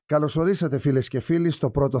Καλώς ορίσατε φίλες και φίλοι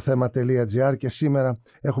στο protothema.gr και σήμερα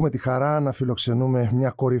έχουμε τη χαρά να φιλοξενούμε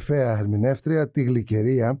μια κορυφαία ερμηνεύτρια, τη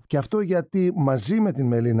Γλυκερία, και αυτό γιατί μαζί με την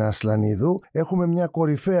Μελίνα Ασλανίδου έχουμε μια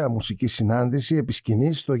κορυφαία μουσική συνάντηση επί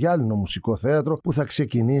σκηνής στο Γυάλινο Μουσικό Θέατρο που θα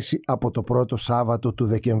ξεκινήσει από το πρώτο Σάββατο του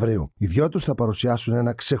Δεκεμβρίου. Οι δυο τους θα παρουσιάσουν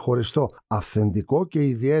ένα ξεχωριστό, αυθεντικό και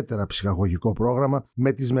ιδιαίτερα ψυχαγωγικό πρόγραμμα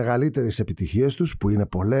με τις μεγαλύτερες επιτυχίες τους, που είναι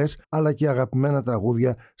πολλές, αλλά και αγαπημένα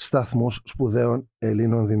τραγούδια σταθμούς σπουδαίων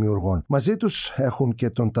Ελλήνων δημιουργών. Μαζί τους έχουν και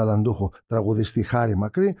τον ταλαντούχο τραγουδιστή Χάρη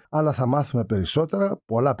Μακρή, αλλά θα μάθουμε περισσότερα,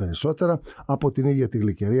 πολλά περισσότερα, από την ίδια τη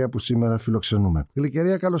Γλυκερία που σήμερα φιλοξενούμε.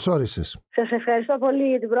 Γλυκερία, καλώς όρισες. Σας ευχαριστώ πολύ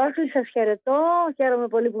για την πρόσκληση, σας χαιρετώ. Χαίρομαι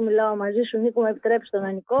πολύ που μιλάω μαζί σου, Νίκο, με επιτρέψει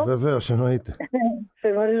τον Νικό. Βεβαίως, εννοείται. Σε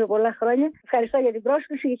γνωρίζω πολλά χρόνια. Ευχαριστώ για την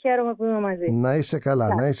πρόσκληση και χαίρομαι που είμαι μαζί. Να είσαι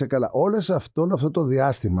καλά, να είσαι καλά. Όλο αυτό το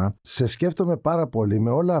διάστημα σε σκέφτομαι πάρα πολύ με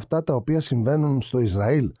όλα αυτά τα οποία συμβαίνουν στο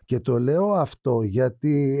Ισραήλ. Και το λέω αυτό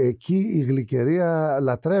γιατί εκεί η Γλυκερία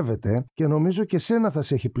λατρεύεται και νομίζω και σένα θα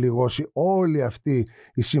σε έχει πληγώσει όλη αυτή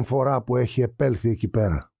η συμφορά που έχει επέλθει εκεί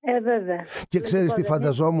πέρα. Βέβαια. Και ξέρεις τι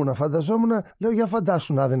φανταζόμουν, λέω για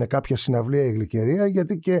φαντάσου να δίνε κάποια συναυλία η Γλυκερία,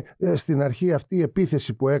 γιατί και στην αρχή αυτή η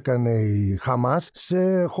επίθεση που έκανε η Χαμάς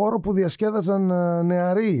σε χώρο που διασκέδαζαν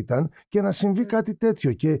νεαροί ήταν, και να συμβεί κάτι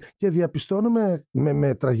τέτοιο και διαπιστώνουμε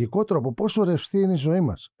με τραγικό τρόπο πόσο ρευστή είναι η ζωή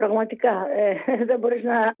μας. Πραγματικά δεν μπορείς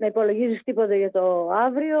να υπολογίζεις τίποτα για το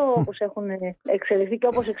αύριο, όπως έχουν εξελιχθεί και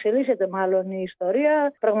όπως εξελίσσεται μάλλον η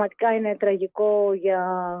ιστορία. Πραγματικά είναι τραγικό για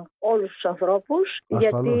όλους τους ανθρώπους.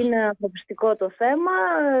 Ασφαλώς. Γιατί είναι ανθρωπιστικό το θέμα.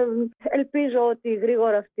 Ελπίζω ότι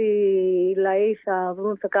γρήγορα αυτοί οι λαοί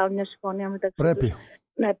θα κάνουν μια συμφωνία μεταξύ τους.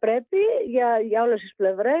 Ναι, πρέπει για όλες τις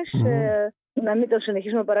πλευρές. Να μην το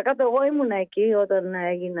συνεχίσουμε παρακάτω. Εγώ ήμουν εκεί όταν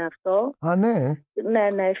έγινε αυτό. Α, ναι.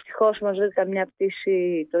 Ναι, ευτυχώς μας βρήκαν μια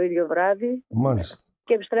πτήση το ίδιο βράδυ. Μάλιστα.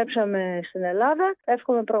 Και επιστρέψαμε στην Ελλάδα.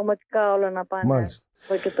 Εύχομαι πραγματικά όλα να πάνε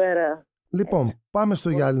από εκεί πέρα. Λοιπόν, πάμε στο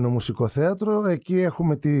Γυάλινο Μουσικό Θέατρο. Εκεί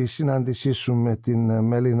έχουμε τη συνάντησή σου με την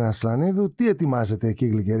Μελίνα Ασλανίδου. Τι ετοιμάζετε εκεί,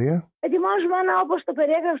 Γλυκερία? Ετοιμάζουμε όπως το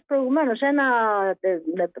περιέγραψες προηγουμένως, ένα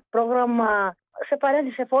πρόγραμμα σε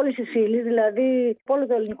παρένθεση εφόληση ύλη, δηλαδή όλο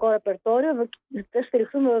το ελληνικό ρεπερτόριο. Θα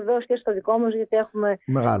στηριχθούμε βεβαίως και στο δικό μας, γιατί έχουμε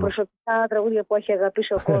προσωπικά τραγούδια που έχει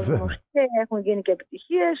αγαπήσει ο κόσμος και έχουν γίνει και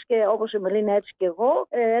επιτυχίες, και όπως η Μελίνα έτσι και εγώ.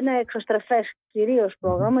 Ένα εξωστρεφές κυρίως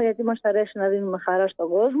πρόγραμμα, γιατί μας αρέσει να δίνουμε χαρά στον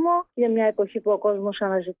κόσμο. Είναι μια εποχή που ο κόσμος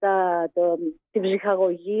αναζητά την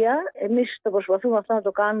ψυχαγωγία. Εμείς το προσπαθούμε αυτό να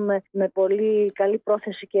το κάνουμε με πολύ καλή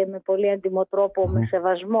πρόθεση και με πολύ έντιμο τρόπο, με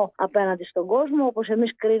σεβασμό απέναντι στον κόσμο, όπως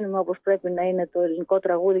εμείς κρίνουμε όπως πρέπει να είναι το ελληνικό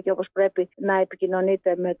τραγούδι και όπως πρέπει να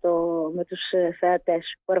επικοινωνείται με τους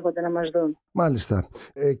θεατές που έρχονται να μας δουν. Μάλιστα.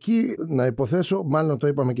 Εκεί να υποθέσω, μάλλον το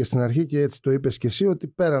είπαμε και στην αρχή και έτσι το είπες και εσύ, ότι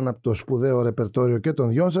πέραν από το σπουδαίο ρεπερτόριο και των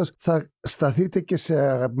δυο σας θα σταθείτε και σε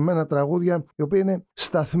αγαπημένα τραγούδια, οι οποία είναι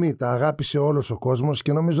σταθμοί, τα αγάπησε όλος ο κόσμος,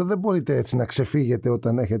 και νομίζω δεν μπορείτε έτσι να ξεφύγετε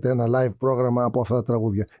όταν έχετε ένα live πρόγραμμα από αυτά τα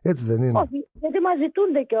τραγούδια. Έτσι δεν είναι? Όχι, γιατί μας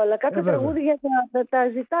ζητούνται και όλα. Κάποια τραγούδια τα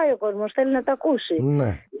ζητάει ο κόσμος, θέλει να τα ακούσει.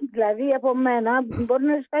 Ναι. Δηλαδή από μένα μπορεί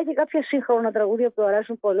να ζητάει και κάποια σύγχρονα τραγούδια που του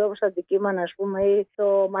αρέσουν πολύ, όπως τα αντικείμενα, ας πούμε, ή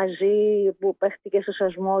το Μαζί που παίχτηκε στο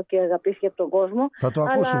σασμό και αγαπήθηκε από τον κόσμο. Θα το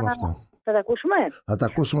ακούσουμε αυτό. Θα τα ακούσουμε. Θα τα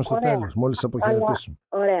ακούσουμε στο τέλος, μόλις αποχαιρετήσουμε.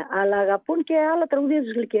 Ωραία. Αλλά αγαπούν και άλλα τραγούδια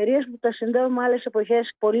της Γλυκερίας που τα συνδέουν με άλλες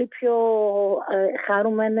εποχές πολύ πιο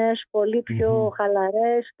χαρούμενες, πολύ πιο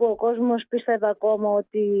χαλαρές, που ο κόσμος πίστευε ακόμα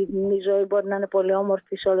ότι η ζωή μπορεί να είναι πολύ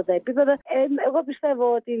όμορφη σε όλα τα επίπεδα. Εγώ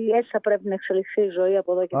πιστεύω ότι έτσι θα πρέπει να εξελιχθεί η ζωή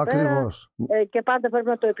από εδώ και Ακριβώς. πέρα. Και πάντα πρέπει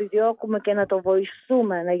να το επιδιώκουμε και να το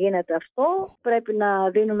βοηθούμε να γίνεται αυτό. Πρέπει να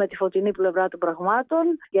δίνουμε τη φωτεινή πλευρά των πραγμάτων,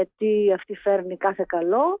 γιατί αυτή φέρνει κάθε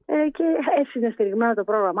καλό. Και έτσι είναι στηριγμένο το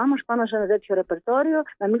πρόγραμμά μας πάνω σε ένα τέτοιο ρεπερτόριο.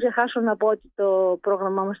 Να μην ξεχάσω να πω ότι το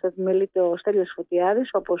πρόγραμμά μας θα επιμελείται ο Στέλιος Φωτιάδης,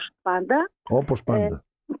 όπως πάντα. Όπως πάντα.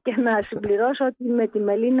 Και να συμπληρώσω ότι με τη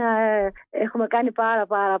Μελίνα έχουμε κάνει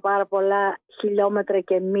πάρα πολλά χιλιόμετρα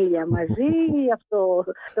και μίλια μαζί. Αυτό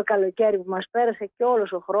το καλοκαίρι που μας πέρασε και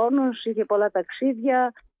όλος ο χρόνος, είχε πολλά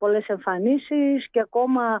ταξίδια, πολλές εμφανίσεις, και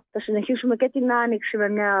ακόμα θα συνεχίσουμε και την Άνοιξη με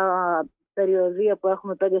μια περιοδία που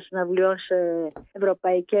έχουμε 5 συναυλιών σε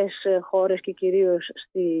ευρωπαϊκές χώρες και κυρίως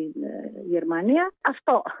στη Γερμανία.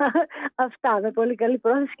 Αυτά με πολύ καλή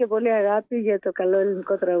πρόθεση και πολύ αγάπη για το καλό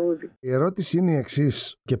ελληνικό τραγούδι. Η ερώτηση είναι η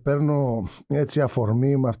εξής, και παίρνω έτσι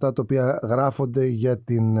αφορμή με αυτά τα οποία γράφονται για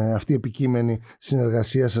αυτή η επικείμενη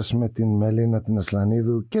συνεργασία σας με την Μελίνα την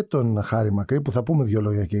Ασλανίδου και τον Χάρη Μακρή, που θα πούμε 2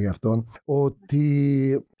 λόγια και για αυτόν,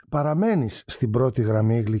 ότι παραμένεις στην πρώτη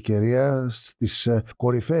γραμμή, Γλυκερία, στις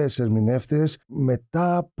κορυφαίες ερμηνεύτριες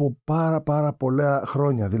μετά από πάρα πολλά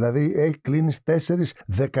χρόνια. Δηλαδή έχει κλείνει 4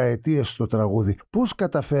 δεκαετίες στο τραγούδι. Πώς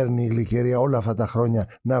καταφέρνει η Γλυκερία όλα αυτά τα χρόνια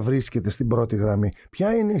να βρίσκεται στην πρώτη γραμμή?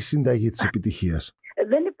 Ποια είναι η συνταγή της επιτυχίας?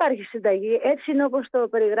 Δεν υπάρχει συνταγή. Έτσι είναι όπως το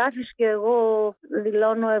περιγράφεις και εγώ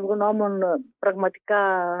δηλώνω ευγνώμων πραγματικά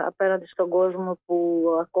απέναντι στον κόσμο που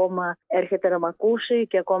ακόμα έρχεται να μ' ακούσει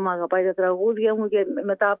και ακόμα αγαπάει τα τραγούδια μου και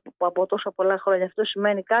μετά από τόσα πολλά χρόνια αυτό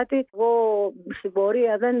σημαίνει κάτι. Εγώ στην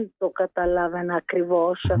πορεία δεν το καταλάβαινα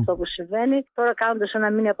ακριβώς αυτό που συμβαίνει. Τώρα κάνοντας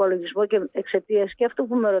ένα μήνυ απολογισμό και εξαιτίας και αυτού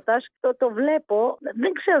που με ρωτάς, το βλέπω.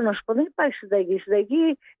 Δεν ξέρω να σου πω, δεν υπάρχει συνταγή.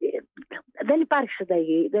 Δεν υπάρχει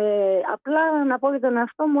συνταγή. Απλά να πω για τον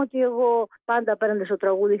εαυτό μου ότι εγώ πάντα απέναντι στο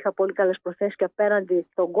τραγούδι είχα πολύ καλές προθέσεις και απέναντι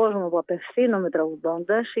στον κόσμο που απευθύνομαι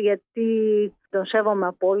τραγουδώντας, γιατί τον σέβομαι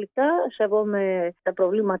απόλυτα, σέβομαι τα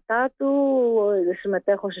προβλήματά του,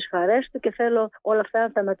 συμμετέχω στις χαρές του και θέλω όλα αυτά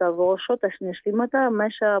να τα μεταδώσω, τα συναισθήματα,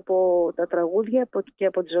 μέσα από τα τραγούδια και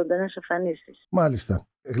από τις ζωντανές εμφανίσεις. Μάλιστα.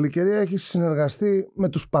 Γλυκερία, έχεις συνεργαστεί με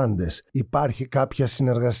τους πάντες. Υπάρχει κάποια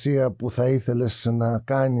συνεργασία που θα ήθελες να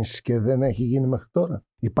κάνεις και δεν έχει γίνει μέχρι τώρα?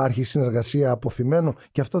 Υπάρχει συνεργασία αποθυμένο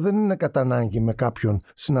και αυτό δεν είναι κατά ανάγκη με κάποιον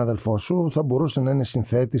συνάδελφό σου? Θα μπορούσε να είναι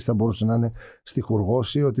συνθέτης, θα μπορούσε να είναι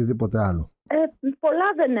στιχουργός ή οτιδήποτε άλλο. Πολλά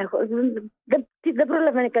δεν έχω. Δεν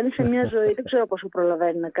προλαβαίνει κανείς σε μια ζωή. Δεν ξέρω πόσο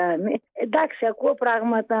προλαβαίνει να κάνει. Εντάξει, ακούω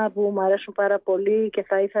πράγματα που μου αρέσουν πάρα πολύ και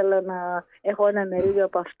θα ήθελα να έχω ένα μερίδιο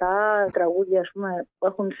από αυτά. Τραγούδια, ας πούμε, που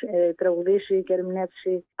έχουν τραγουδήσει και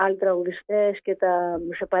ερμηνεύσει άλλοι τραγουδιστές και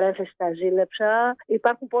σε παρένθεση τα ζήλεψα.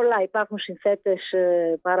 Υπάρχουν πολλά. Υπάρχουν συνθέτες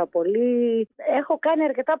πάρα πολλοί. Έχω κάνει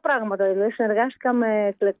αρκετά πράγματα. Δηλαδή, συνεργάστηκα με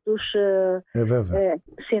εκλεκτούς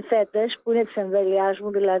συνθέτες που είναι της εμβέλειάς μου.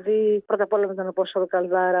 Δηλαδή, πρώτα απ' όλα με τον Απόστολο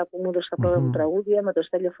Καλδάρα που μου έδωσε τα πρώτα μου τραγούδια, με τον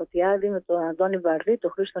Στέλιο Φωτιάδη, με τον Αντώνη Βαρδί,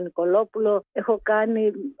 τον Χρήστο Νικολόπουλο. Έχω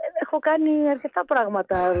κάνει αρκετά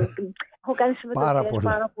πράγματα. Έχω κάνει συμμετοχές,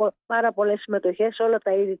 πάρα πολλές συμμετοχές σε όλα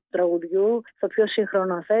τα είδη του τραγουδιού, στο πιο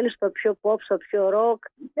σύγχρονο αν θέλεις, στο πιο pop, στο πιο rock.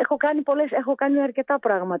 Έχω κάνει αρκετά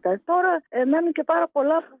πράγματα. Τώρα μένουν και πάρα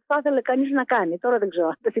πολλά που θα ήθελε κανείς να κάνει. Τώρα δεν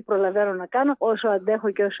ξέρω τι προλαβαίνω να κάνω. Όσο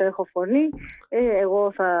αντέχω και όσο έχω φωνή,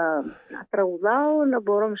 εγώ θα τραγουδάω, να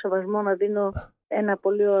μπορώ με σεβασμό να δίνω ένα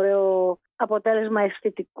πολύ ωραίο αποτέλεσμα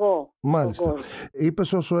αισθητικό. Μάλιστα.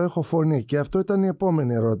 Είπες όσο έχω φωνή και αυτό ήταν η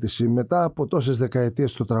επόμενη ερώτηση. Μετά από τόσες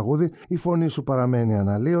δεκαετίες στο τραγούδι, η φωνή σου παραμένει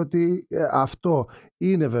αναλύωτη. Αυτό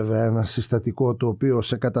είναι βέβαια ένα συστατικό το οποίο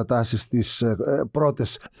σε κατατάσσει στις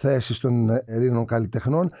πρώτες θέσεις των Ελλήνων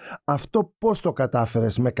καλλιτεχνών. Αυτό πώς το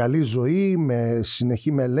κατάφερες? Με καλή ζωή, με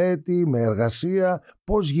συνεχή μελέτη, με εργασία?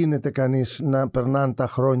 Πώς γίνεται κανείς να περνάνε τα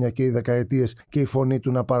χρόνια και οι δεκαετίες και η φωνή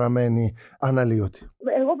του να παραμένει αναλύωτη?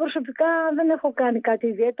 Εγώ προσωπικά δεν έχω κάνει κάτι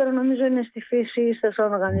ιδιαίτερο. Νομίζω είναι στη φύση,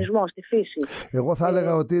 στον οργανισμό, στη φύση. Εγώ θα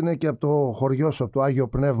έλεγα ότι είναι και από το χωριό σου, από το Άγιο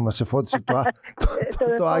Πνεύμα. Σε φώτισε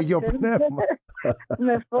το Άγιο Πνεύμα.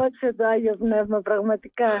 Με φώτισε το Άγιο Πνεύμα,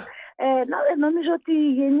 πραγματικά. Νομίζω ότι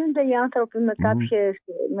γεννιούνται οι άνθρωποι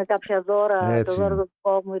με κάποια δώρα. Έτσι. Το δώρο του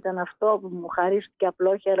δικό μου ήταν αυτό που μου χαρίστηκε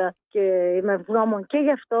απλόχερα και είμαι ευγνώμων και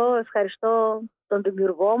γι' αυτό. Ευχαριστώ τον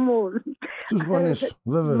δημιουργό μου, τους γονείς,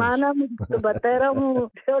 βέβαια. Τη μάνα μου, τον πατέρα μου,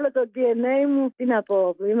 όλο το DNA μου. Τι να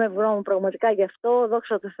πω, είμαι ευγνώμων πραγματικά γι' αυτό.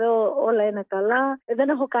 Δόξα τω Θεώ, όλα είναι καλά. Δεν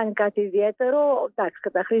έχω κάνει κάτι ιδιαίτερο. Εντάξει,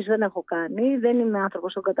 καταχρήσεις δεν έχω κάνει. Δεν είμαι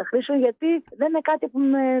άνθρωπος των καταχρήσεων, γιατί δεν είναι κάτι που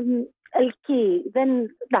με ελκύει.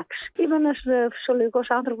 Εντάξει, είμαι ένας φυσιολογικός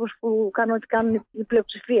άνθρωπος που κάνω ό,τι κάνουν η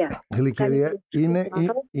πλειοψηφία. Γλυκερία,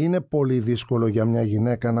 είναι πολύ δύσκολο για μια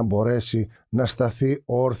γυναίκα να μπορέσει να σταθεί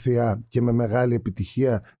όρθια και με μεγάλη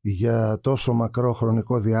επιτυχία για τόσο μακρό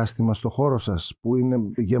χρονικό διάστημα στο χώρο σας που είναι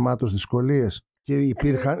γεμάτος δυσκολίες, και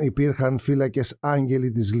υπήρχαν φύλακες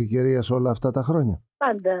άγγελοι της Γλυκερίας όλα αυτά τα χρόνια?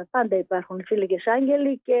 Πάντα υπάρχουν φύλακες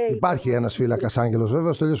άγγελοι. Υπάρχει ένας φύλακας άγγελος, βέβαια,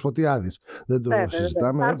 ο Στέλιος Φωτιάδης. Δεν το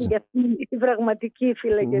συζητάμε. Υπάρχουν και οι πραγματικοί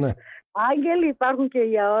φύλακες άγγελοι, υπάρχουν και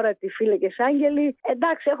οι αόρατοι φύλακες άγγελοι.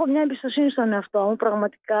 Εντάξει, έχω μια εμπιστοσύνη στον εαυτό μου.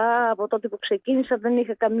 Πραγματικά από τότε που ξεκίνησα δεν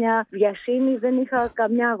είχα καμιά βιασύνη, δεν είχα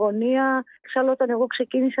καμιά αγωνία. Εξάλλου, όταν εγώ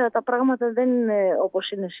ξεκίνησα, τα πράγματα δεν είναι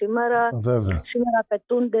όπως είναι σήμερα. Βέβαια. Σήμερα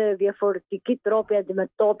απαιτούνται διαφορετικοί τρόποι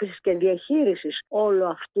αντιμετώπισης και διαχείρισης όλου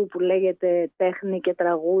αυτού που λέγεται τέχνη και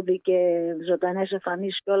τραγούδι και ζωντανές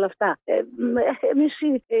εμφανίσεις και όλα αυτά. Εμείς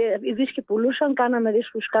οι δίσκοι πουλούσαν, κάναμε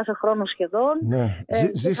δίσκους κάθε χρόνο σχεδόν. Ναι.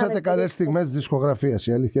 Ζήσατε καλές στιγμές της δισκογραφίας,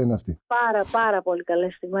 η αλήθεια είναι αυτή. Πάρα πολύ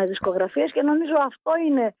καλές στιγμές δισκογραφίας και νομίζω αυτό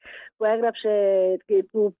είναι που έγραψε,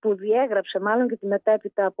 που διέγραψε μάλλον και τη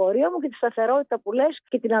μετέπειτα απορία μου και τη σταθερότητα που λες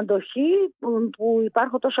και την αντοχή που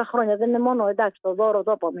υπάρχω τόσα χρόνια. Δεν είναι μόνο εντάξει το δώρο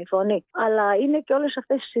το είπαμε, η φωνή, αλλά είναι και όλες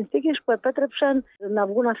αυτές οι συνθήκες που επέτρεψαν να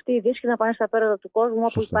βγουν αυτοί οι δίσκοι, να πάνε στα πέρατα του κόσμου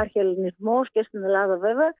όπου υπάρχει ελληνισμός και στην Ελλάδα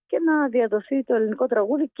βέβαια και να διαδοθεί το ελληνικό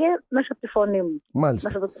τραγούδι και μέσα από τη φωνή μου. Μάλιστα.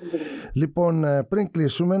 Λοιπόν, πριν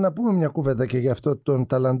κλείσουμε, να πούμε μια κουβέντα και για αυτό τον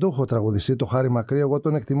ταλαντούχο τραγουδιστή, τον Χάρη Μακρύ. Εγώ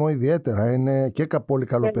τον εκτιμώ ιδιαίτερα. Είναι και πολύ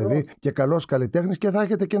καλό παιδί και καλός καλλιτέχνης και θα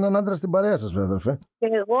έχετε και έναν άντρα στην παρέα σας, βέβαια, αδερφέ. Και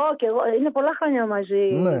εγώ. Είναι πολλά χρόνια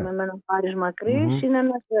μαζί με εμένα ο Χάρης Μακρύς. Είναι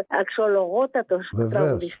ένας αξιολογότατος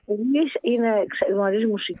τραγουδιστής. Γνωρίζει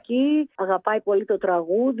μουσική, αγαπάει πολύ το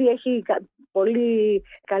τραγούδι, έχει πολύ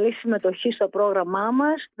καλή συμμετοχή στο πρόγραμμά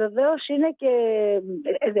μας. Βεβαίως είναι και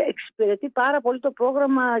εξυπηρετεί πάρα πολύ το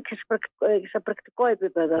πρόγραμμα και σε πρακτικό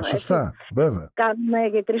επίπεδο. Σωστά, βέβαια. Κάνουμε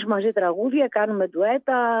και 3 μαζί τραγούδια, κάνουμε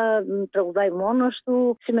ντουέτα, τραγουδάει μόνος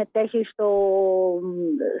του, συμμετέχει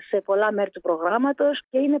σε πολλά μέρη του προγράμματος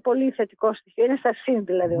και είναι πολύ θετικό στοιχείο. Είναι στα συν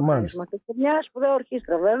δηλαδή ο Χάρης Μακρύς. Μια σπουδαία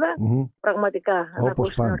ορχήστρα βέβαια, πραγματικά.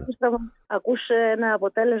 Όπως πάντα. Ακούς ένα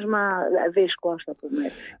αποτέλεσμα δίσκο, ας το πούμε.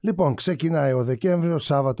 Λοιπόν, ξεκινάει ο Δεκέμβριος,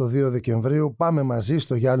 Σάββατο 2 Δεκεμβρίου. Πάμε μαζί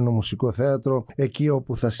στο Γυάλινο Μουσικό Θέατρο, εκεί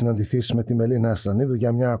όπου θα συναντηθείς με τη Μελίνα Ασλανίδου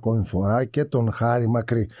για μια ακόμη φορά και τον Χάρη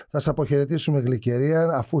Μακρύ. Θα σε αποχαιρετήσουμε, Γλυκερία,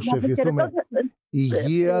 αφού σου ευχηθούμε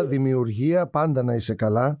υγεία, δημιουργία, πάντα να είσαι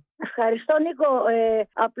καλά. Ευχαριστώ, Νίκο.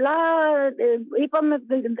 Απλά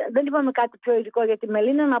δεν είπαμε κάτι πιο ειδικό για τη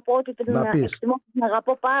Μελίνα. Να πω ότι την εκτιμώ, την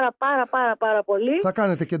αγαπώ πάρα πολύ. Θα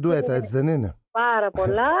κάνετε και ντουέτα, έτσι δεν είναι? Πάρα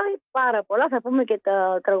πολλά. Θα πούμε και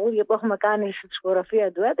τα τραγούδια που έχουμε κάνει στη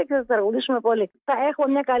δισκογραφία ντουέτα και θα τα τραγουδήσουμε πολύ. Θα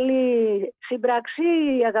έχουμε μια καλή σύμπραξη,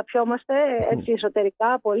 αγαπιόμαστε έτσι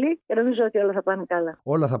εσωτερικά πολύ και νομίζω ότι όλα θα πάνε καλά.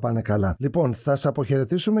 Όλα θα πάνε καλά. Λοιπόν, θα σας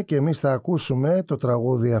αποχαιρετήσουμε και εμείς θα ακούσουμε το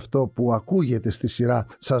τραγούδι αυτό που ακούγεται στη σειρά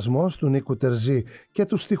Σασμός του Νίκου Τερζή και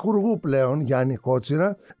του στιχουργού πλέον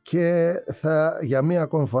Γ.Κότσιρα και για μία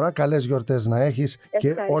ακόμη φορά καλές γιορτές να έχεις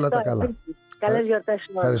και όλα τα καλά. Καλές γιορτές.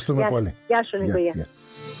 Ευχαριστούμε πολύ. Γεια σου, Νίκο.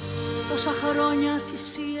 Τόσα χρόνια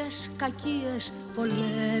θυσίες, κακίες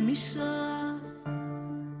πολέμησα,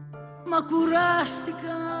 μα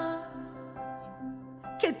κουράστηκα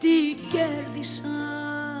και τι κέρδισα.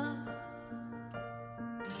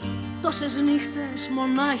 Τόσες νύχτες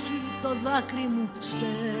μονάχη το δάκρυ μου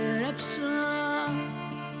στέρεψα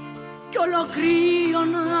κι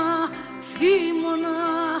ολοκρίωνα, θύμωνα,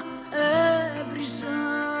 έβριζα.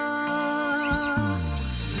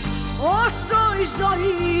 Όσο η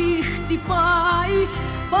ζωή χτυπάει,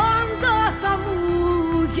 πάντα θα μου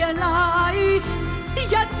γελάει,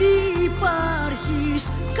 γιατί υπάρχεις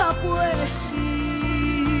κάπου εσύ.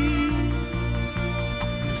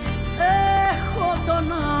 Έχω τον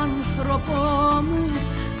άνθρωπο μου,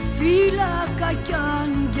 φύλακα κι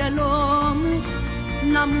άγγελό μου,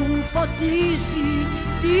 να μου φωτίσει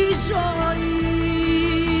τη ζωή.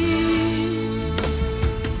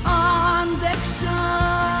 Άντεξα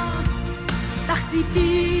τα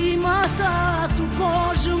χτυπήματα του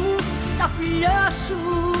κόσμου, τα φιλιά σου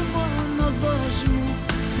μόνο δώσ' μου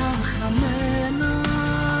τα χαμένα.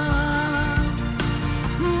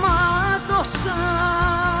 Μάτωσα,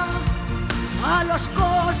 άλλος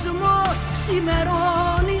κόσμος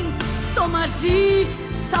ξημερώνει, το μαζί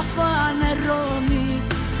θα φανερώνει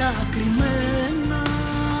τα κρυμμένα.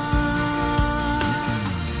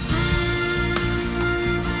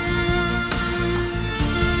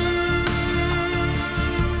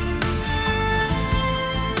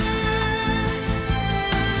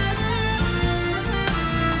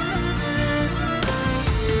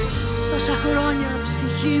 Τόσα χρόνια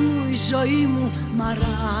ψυχή μου, η ζωή μου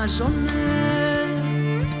μαράζωνε,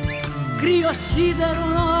 κρύο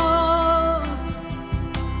σίδερο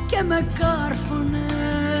και με κάρφωνε.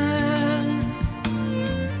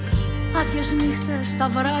 Άδειες νύχτες, τα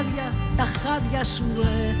βράδια, τα χάδια σου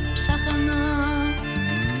έψαχανα,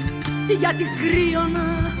 γιατί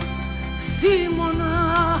κρύωνα,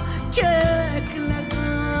 θύμωνα και έκλαιγα.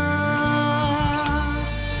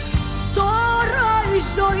 Τώρα η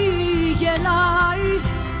ζωή γελάει,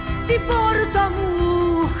 την πόρτα μου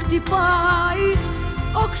χτυπάει,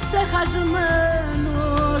 ο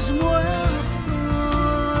ξεχασμένος μου εαυτός.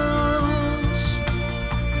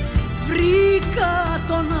 Βρήκα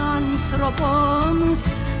τον άνθρωπό μου,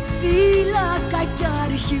 φύλακα κι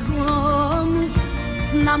αρχηγό μου,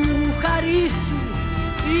 να μου χαρίσει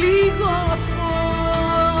λίγο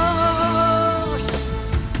φως.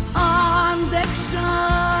 Άντεξα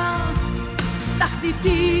τα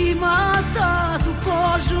χτυπήματα του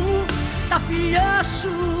κόσμου, τα φιλιά σου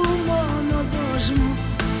μόνο δώσ' μου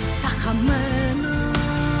τα χαμένα.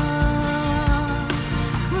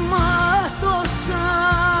 Μάτωσα,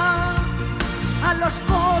 άλλος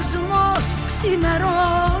κόσμος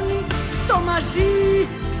ξημερώνει, το μαζί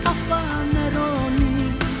θα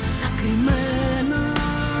φανερώνει τα κρυμμένα.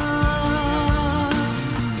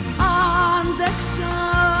 Άντεξα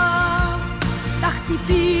τα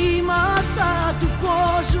χτυπήματα του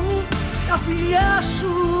κόσμου, τα φιλιά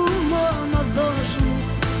σου μόνο δώσ' μου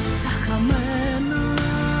τα χαμένα.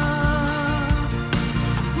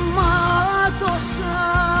 Μάτωσα,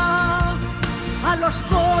 άλλος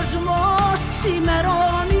κόσμος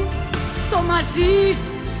ξημερώνει, το μαζί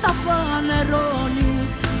θα φανερώνει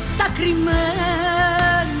τα κρυμμένα.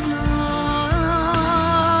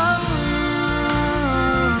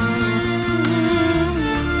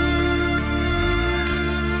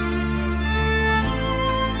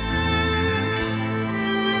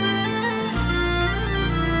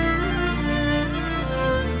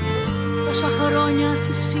 Τόσα χρόνια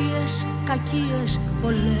θυσίες, κακίες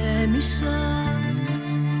πολέμησα,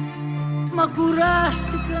 μα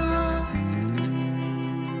κουράστηκα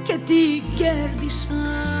και τι κέρδισα.